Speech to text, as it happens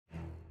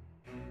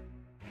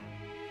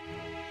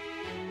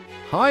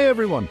Hi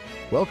everyone!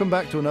 Welcome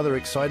back to another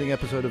exciting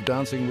episode of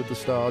Dancing with the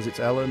Stars.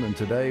 It's Ellen, and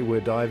today we're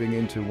diving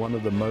into one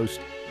of the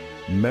most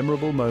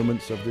memorable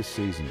moments of this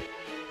season.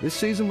 This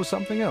season was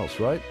something else,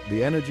 right?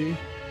 The energy,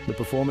 the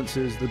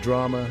performances, the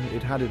drama,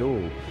 it had it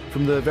all.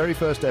 From the very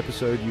first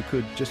episode, you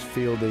could just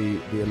feel the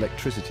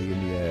electricity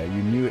in the air.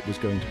 You knew it was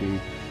going to be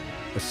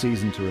a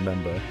season to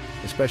remember,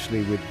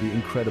 especially with the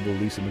incredible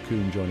Lisa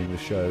McCoon joining the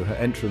show. Her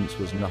entrance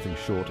was nothing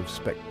short of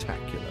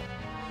spectacular.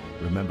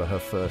 Remember her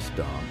first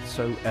dance,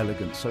 so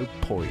elegant, so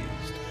poised.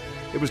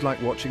 It was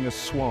like watching a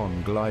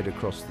swan glide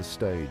across the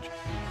stage.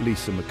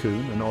 Lisa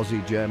McCoon, an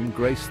Aussie gem,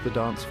 graced the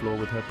dance floor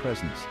with her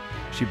presence.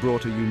 She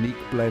brought a unique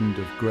blend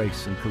of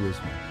grace and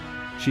charisma.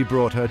 She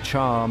brought her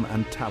charm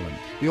and talent.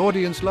 The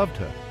audience loved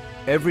her.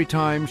 Every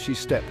time she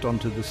stepped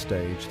onto the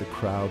stage, the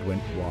crowd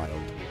went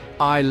wild.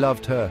 I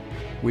loved her.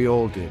 We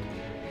all did.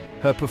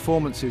 Her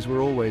performances were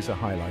always a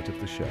highlight of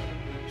the show.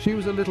 She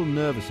was a little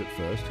nervous at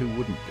first, who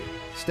wouldn't be?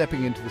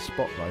 Stepping into the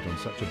spotlight on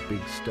such a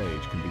big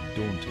stage can be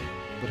daunting,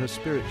 but her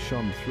spirit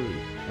shone through,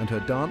 and her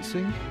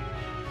dancing?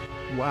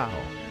 Wow!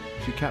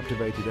 She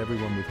captivated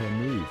everyone with her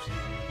moves.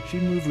 She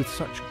moved with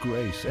such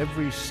grace.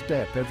 Every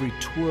step, every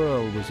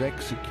twirl was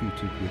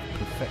executed with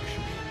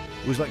perfection.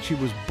 It was like she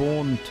was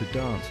born to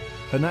dance.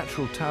 Her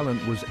natural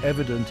talent was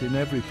evident in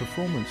every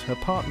performance. Her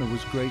partner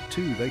was great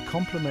too. They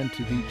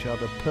complemented each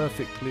other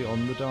perfectly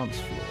on the dance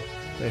floor.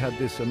 They had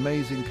this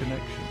amazing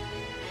connection.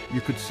 You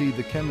could see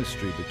the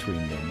chemistry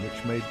between them,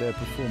 which made their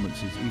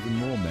performances even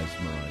more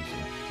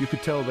mesmerizing. You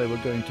could tell they were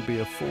going to be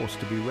a force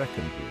to be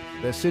reckoned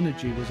with. Their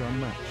synergy was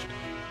unmatched.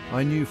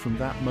 I knew from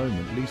that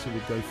moment Lisa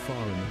would go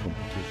far in the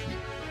competition.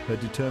 Her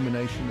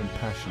determination and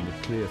passion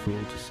were clear for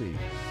all to see.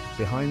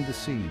 Behind the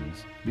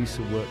scenes,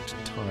 Lisa worked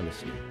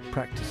tirelessly,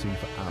 practicing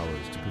for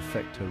hours to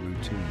perfect her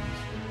routines.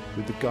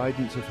 With the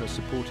guidance of her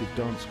supportive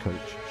dance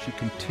coach, she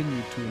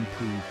continued to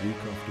improve week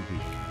after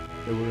week.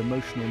 There were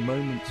emotional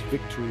moments,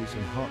 victories,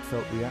 and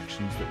heartfelt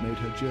reactions that made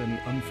her journey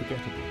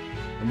unforgettable.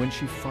 And when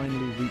she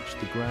finally reached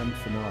the grand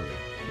finale,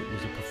 it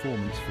was a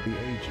performance for the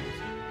ages.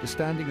 The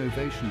standing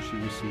ovation she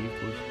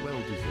received was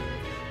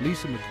well-deserved.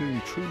 Lisa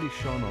McCoon truly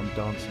shone on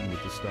Dancing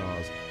with the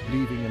Stars,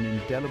 leaving an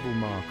indelible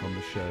mark on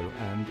the show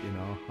and in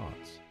our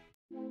hearts.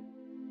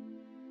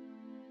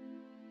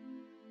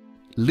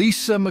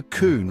 Lisa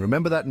McCoon,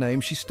 remember that name?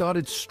 She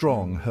started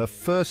strong. Her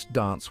first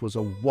dance was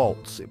a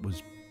waltz. It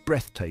was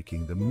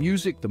breathtaking. The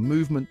music, the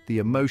movement, the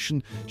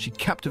emotion. She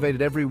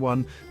captivated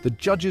everyone. The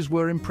judges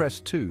were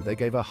impressed too. They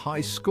gave her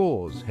high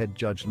scores. Head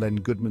judge Len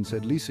Goodman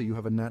said, "Lisa, you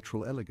have a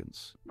natural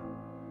elegance."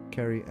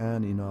 Carrie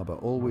Ann Inaba,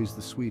 always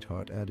the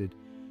sweetheart, added,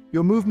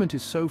 "Your movement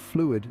is so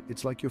fluid,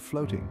 it's like you're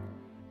floating."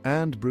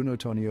 And Bruno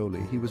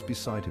Tonioli, he was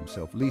beside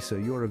himself. "Lisa,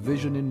 you're a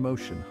vision in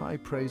motion." High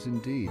praise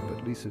indeed,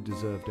 but Lisa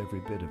deserved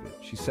every bit of it.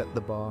 She set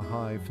the bar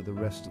high for the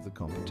rest of the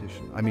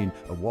competition. I mean,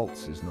 a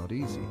waltz is not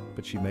easy,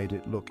 but she made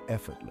it look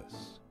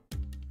effortless.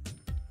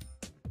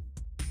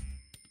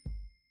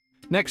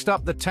 Next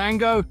up, the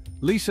tango.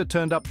 Lisa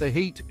turned up the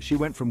heat. She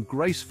went from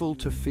graceful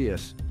to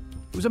fierce.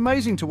 It was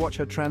amazing to watch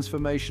her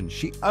transformation.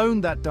 She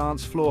owned that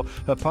dance floor.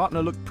 Her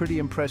partner looked pretty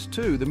impressed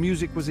too. The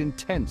music was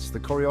intense. The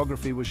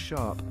choreography was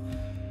sharp.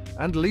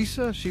 And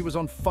Lisa, she was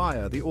on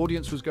fire. The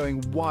audience was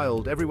going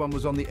wild. Everyone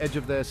was on the edge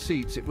of their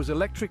seats. It was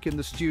electric in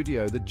the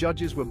studio. The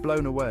judges were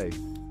blown away.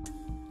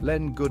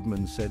 Len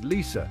Goodman said,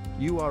 "Lisa,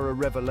 you are a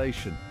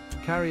revelation."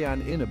 Carrie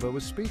Ann Inaba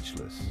was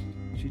speechless.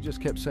 She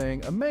just kept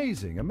saying,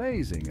 "Amazing,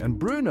 amazing." And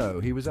Bruno,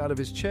 he was out of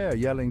his chair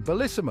yelling,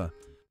 "Bellissima."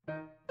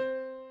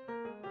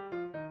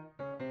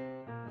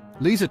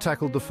 Lisa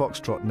tackled the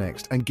foxtrot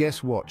next, and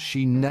guess what?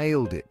 She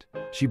nailed it.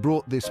 She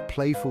brought this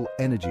playful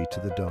energy to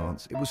the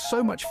dance. It was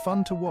so much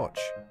fun to watch.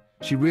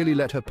 She really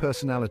let her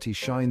personality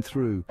shine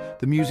through.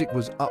 The music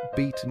was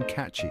upbeat and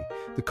catchy.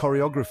 The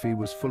choreography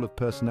was full of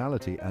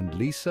personality, and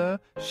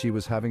Lisa, she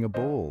was having a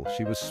ball.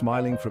 She was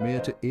smiling from ear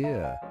to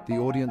ear. The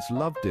audience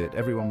loved it.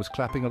 Everyone was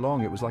clapping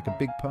along. It was like a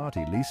big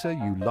party. "Lisa,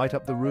 you light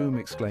up the room,"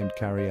 exclaimed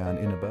Carrie Ann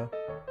Inaba.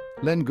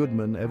 Len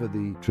Goodman, ever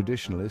the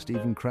traditionalist,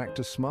 even cracked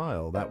a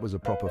smile. "That was a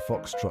proper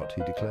foxtrot,"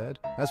 he declared.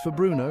 As for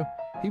Bruno,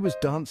 he was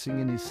dancing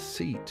in his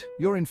seat.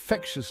 "You're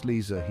infectious,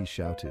 Lisa," he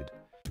shouted.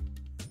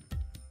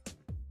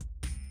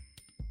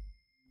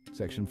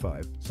 Section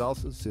 5.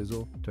 Salsa,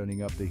 sizzle,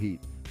 turning up the heat.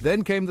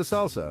 Then came the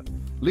salsa.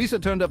 Lisa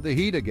turned up the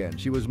heat again.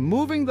 She was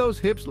moving those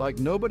hips like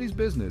nobody's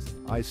business.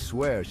 I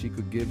swear she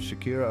could give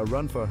Shakira a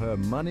run for her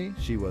money.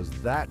 She was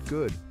that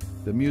good.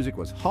 The music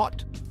was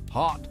hot,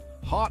 hot,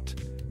 hot.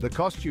 The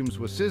costumes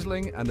were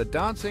sizzling and the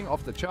dancing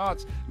off the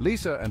charts.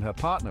 Lisa and her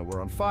partner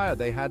were on fire.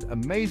 They had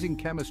amazing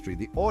chemistry.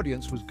 The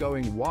audience was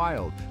going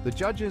wild. The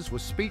judges were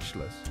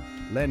speechless.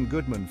 Len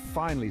Goodman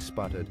finally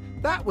sputtered,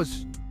 "That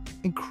was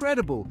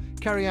incredible."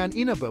 Carrie Ann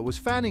Inaba was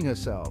fanning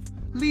herself.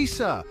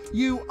 "Lisa,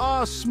 you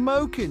are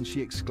smoking,"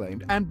 she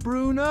exclaimed. And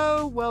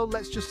Bruno, well,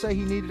 let's just say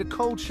he needed a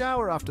cold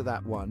shower after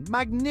that one.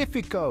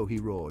 "Magnifico," he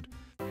roared.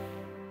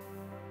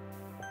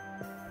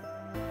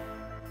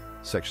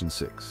 Section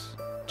 6.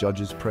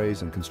 Judges'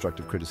 praise and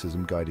constructive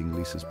criticism guiding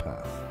Lisa's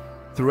path.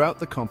 Throughout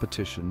the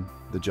competition,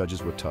 the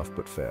judges were tough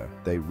but fair.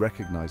 They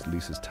recognized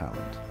Lisa's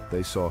talent,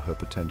 they saw her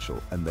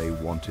potential, and they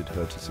wanted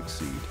her to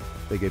succeed.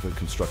 They gave her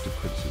constructive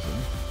criticism,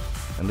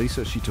 and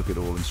Lisa, she took it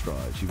all in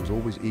stride. She was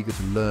always eager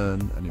to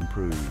learn and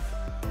improve.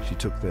 She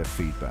took their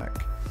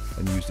feedback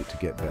and used it to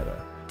get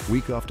better.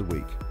 Week after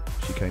week,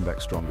 she came back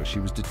stronger. She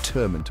was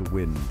determined to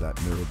win that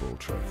Mirrorball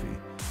trophy.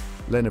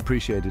 Len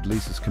appreciated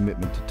Lisa's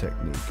commitment to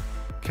technique.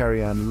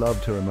 Carrie-Anne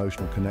loved her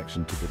emotional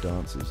connection to the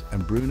dancers,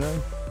 and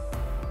Bruno,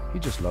 he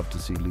just loved to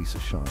see Lisa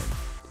shine.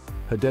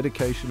 Her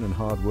dedication and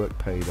hard work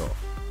paid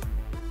off.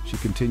 She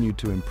continued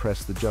to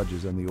impress the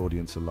judges and the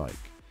audience alike.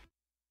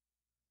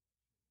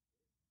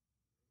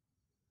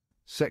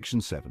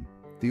 Section 7.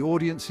 The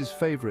audience's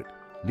favorite,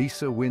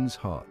 Lisa wins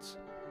hearts.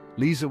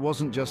 Lisa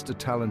wasn't just a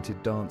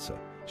talented dancer.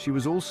 She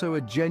was also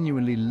a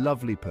genuinely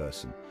lovely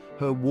person.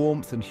 Her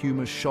warmth and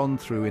humor shone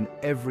through in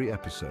every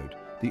episode.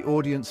 The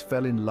audience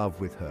fell in love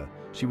with her.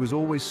 She was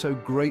always so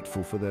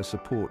grateful for their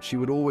support. She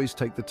would always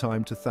take the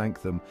time to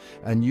thank them,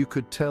 and you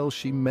could tell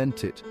she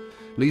meant it.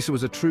 Lisa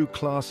was a true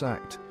class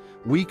act.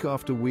 Week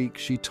after week,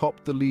 she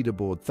topped the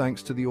leaderboard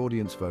thanks to the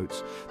audience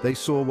votes. They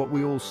saw what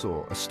we all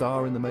saw, a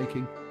star in the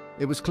making.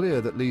 It was clear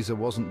that Lisa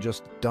wasn't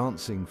just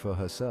dancing for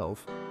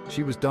herself.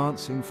 She was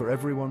dancing for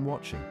everyone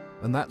watching,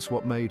 and that's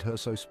what made her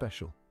so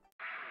special.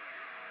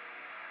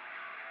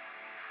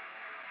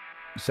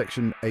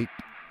 Section 8.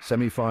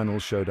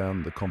 Semi-finals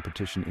showdown. The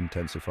competition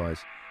intensifies.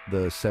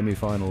 The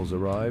semi-finals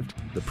arrived.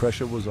 The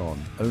pressure was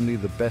on. Only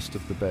the best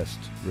of the best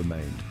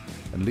remained.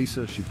 And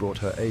Lisa, she brought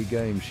her A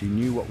game. She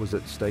knew what was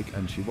at stake,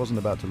 and she wasn't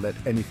about to let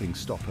anything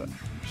stop her.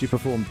 She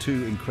performed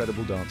two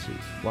incredible dances.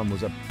 One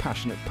was a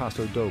passionate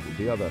paso doble,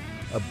 the other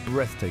a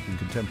breathtaking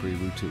contemporary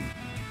routine.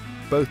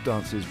 Both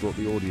dances brought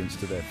the audience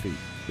to their feet.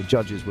 The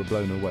judges were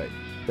blown away.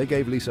 They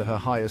gave Lisa her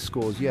highest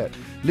scores yet.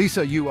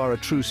 "Lisa, you are a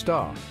true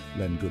star,"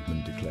 Len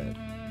Goodman declared.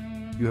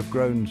 "You have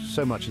grown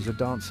so much as a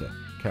dancer,"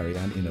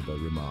 Carrie-Anne Inaba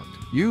remarked.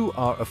 "You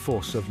are a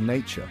force of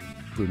nature,"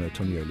 Bruno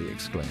Tonioli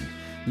exclaimed.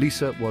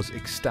 Lisa was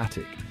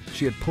ecstatic.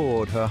 She had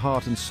poured her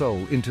heart and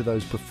soul into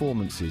those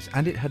performances,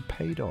 and it had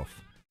paid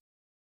off.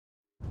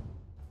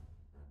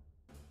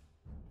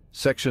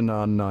 Section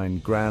 9,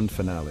 Grand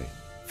Finale.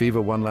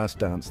 Fever One Last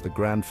Dance, the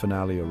grand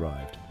finale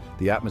arrived.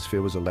 The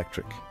atmosphere was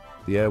electric.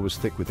 The air was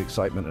thick with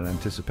excitement and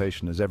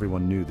anticipation, as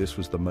everyone knew this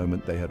was the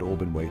moment they had all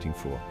been waiting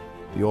for.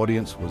 The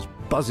audience was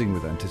buzzing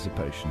with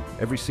anticipation.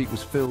 Every seat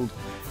was filled,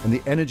 and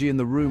the energy in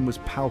the room was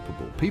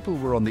palpable. People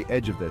were on the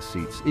edge of their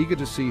seats, eager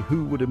to see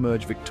who would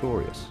emerge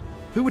victorious.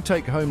 Who would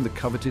take home the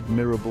coveted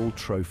Mirrorball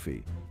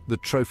trophy? The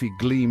trophy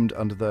gleamed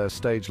under their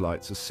stage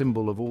lights, a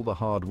symbol of all the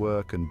hard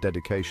work and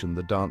dedication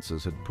the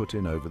dancers had put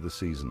in over the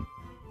season.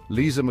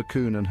 Lisa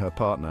McCoon and her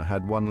partner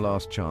had one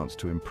last chance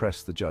to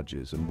impress the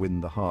judges and win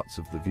the hearts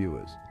of the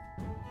viewers.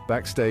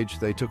 Backstage,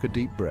 they took a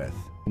deep breath,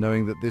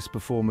 knowing that this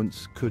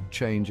performance could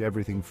change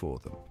everything for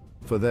them.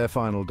 For their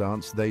final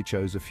dance, they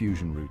chose a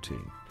fusion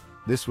routine.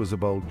 This was a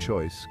bold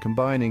choice,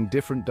 combining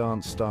different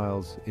dance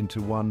styles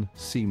into one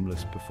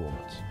seamless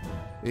performance.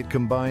 It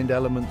combined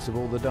elements of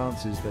all the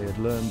dances they had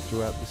learned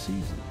throughout the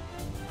season.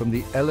 From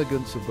the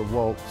elegance of the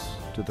waltz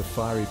to the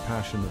fiery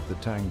passion of the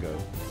tango,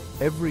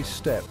 every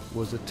step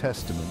was a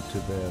testament to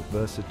their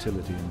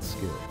versatility and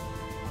skill.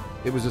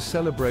 It was a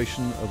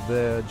celebration of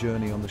their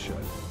journey on the show.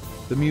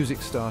 The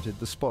music started,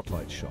 the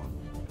spotlight shone.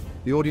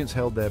 The audience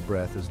held their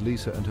breath as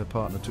Lisa and her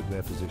partner took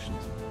their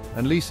positions,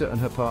 and Lisa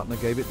and her partner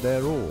gave it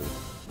their all.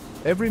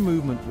 Every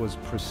movement was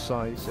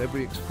precise,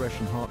 every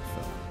expression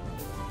heartfelt.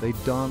 They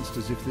danced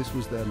as if this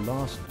was their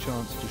last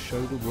chance to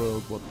show the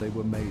world what they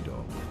were made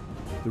of.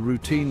 The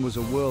routine was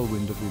a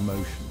whirlwind of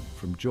emotion,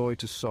 from joy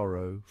to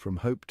sorrow, from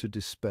hope to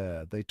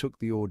despair. They took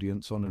the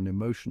audience on an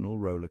emotional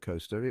roller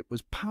coaster. It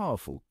was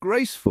powerful,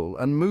 graceful,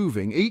 and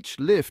moving. Each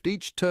lift,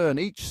 each turn,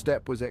 each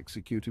step was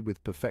executed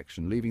with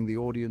perfection, leaving the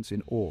audience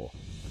in awe.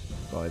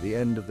 By the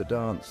end of the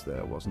dance,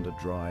 there wasn't a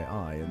dry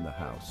eye in the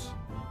house.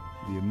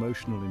 The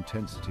emotional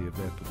intensity of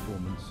their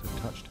performance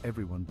had touched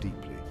everyone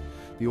deeply.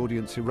 The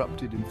audience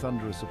erupted in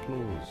thunderous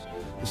applause.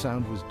 The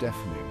sound was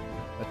deafening,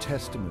 a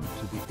testament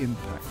to the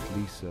impact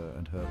Lisa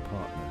and her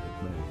partner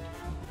had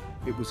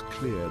made. It was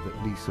clear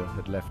that Lisa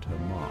had left her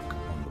mark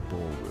on the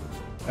ballroom.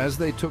 As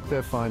they took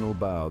their final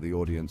bow, the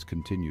audience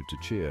continued to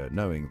cheer,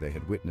 knowing they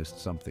had witnessed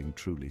something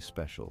truly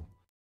special.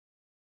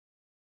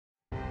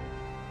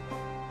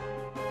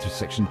 To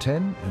Section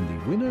 10, and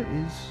the winner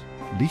is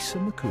Lisa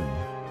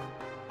McCoon.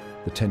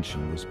 The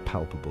tension was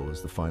palpable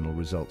as the final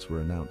results were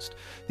announced.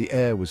 The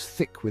air was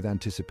thick with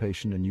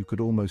anticipation, and you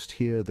could almost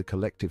hear the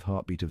collective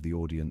heartbeat of the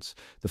audience.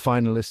 The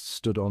finalists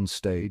stood on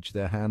stage,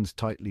 their hands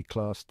tightly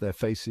clasped, their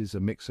faces a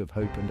mix of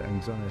hope and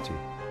anxiety.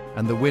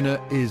 And the winner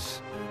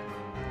is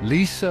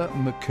Lisa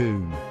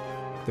McCoon.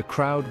 The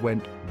crowd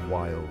went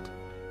wild.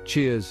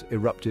 Cheers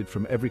erupted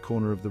from every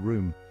corner of the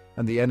room,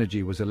 and the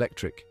energy was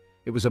electric.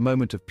 It was a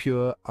moment of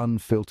pure,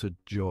 unfiltered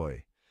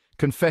joy.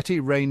 Confetti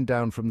rained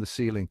down from the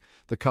ceiling.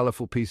 The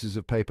colorful pieces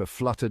of paper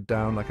fluttered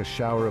down like a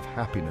shower of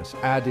happiness,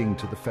 adding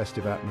to the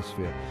festive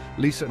atmosphere.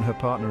 Lisa and her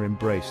partner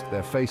embraced,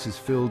 their faces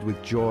filled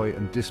with joy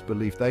and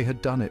disbelief. They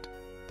had done it.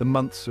 The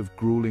months of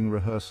grueling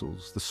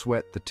rehearsals, the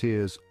sweat, the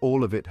tears,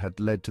 all of it had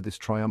led to this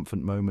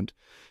triumphant moment.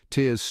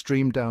 Tears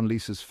streamed down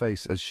Lisa's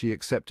face as she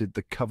accepted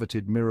the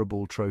coveted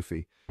Mirrorball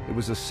trophy. It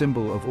was a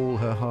symbol of all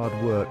her hard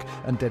work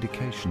and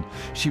dedication.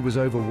 She was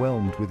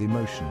overwhelmed with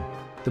emotion.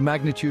 The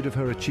magnitude of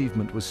her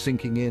achievement was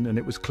sinking in, and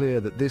it was clear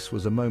that this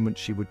was a moment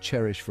she would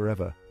cherish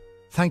forever.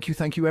 Thank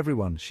you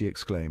everyone," she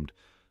exclaimed.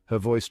 Her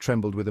voice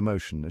trembled with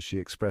emotion as she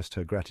expressed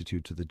her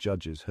gratitude to the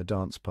judges, her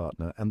dance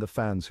partner, and the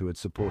fans who had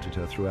supported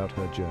her throughout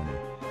her journey.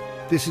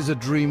 "This is a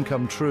dream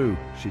come true,"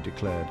 she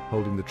declared,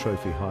 holding the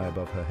trophy high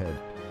above her head.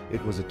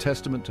 It was a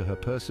testament to her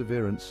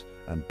perseverance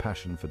and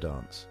passion for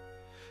dance.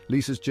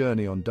 Lisa's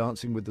journey on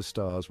Dancing with the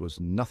Stars was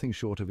nothing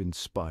short of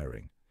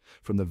inspiring.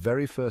 From the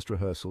very first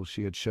rehearsal,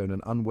 she had shown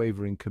an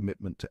unwavering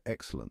commitment to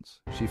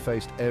excellence. She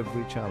faced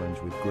every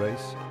challenge with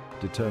grace,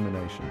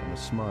 determination, and a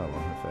smile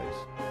on her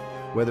face.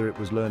 Whether it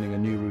was learning a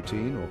new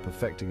routine or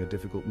perfecting a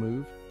difficult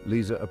move,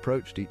 Lisa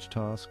approached each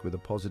task with a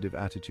positive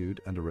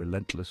attitude and a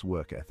relentless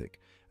work ethic.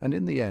 And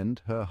in the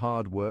end, her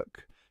hard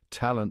work,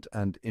 talent,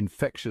 and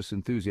infectious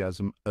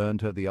enthusiasm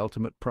earned her the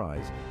ultimate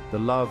prize, the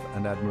love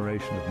and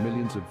admiration of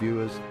millions of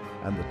viewers,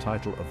 and the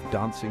title of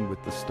Dancing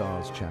with the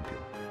Stars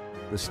champion.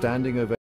 The standing ovation